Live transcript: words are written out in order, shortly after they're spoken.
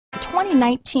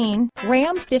2019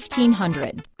 Ram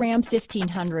 1500. Ram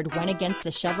 1500 went against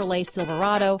the Chevrolet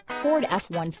Silverado, Ford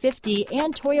F-150,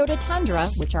 and Toyota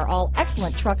Tundra, which are all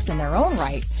excellent trucks in their own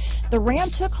right. The Ram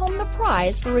took home the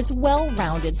prize for its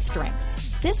well-rounded strengths.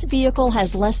 This vehicle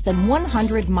has less than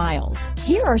 100 miles.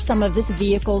 Here are some of this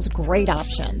vehicle's great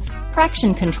options: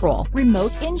 traction control,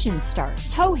 remote engine start,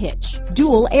 tow hitch,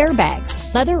 dual airbags,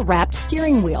 leather-wrapped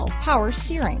steering wheel, power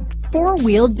steering,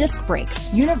 four-wheel disc brakes,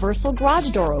 universal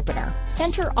garage door opener,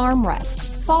 center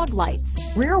armrest, fog lights,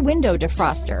 rear window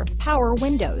defroster, power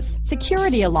windows,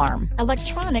 security alarm,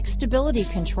 electronic stability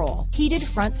control, heated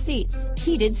front seats,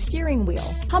 heated steering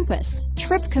wheel, compass,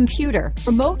 trip computer,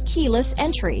 remote keyless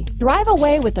entry. Drive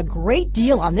away with a great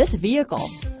deal on this vehicle.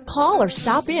 Call or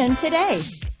stop in today.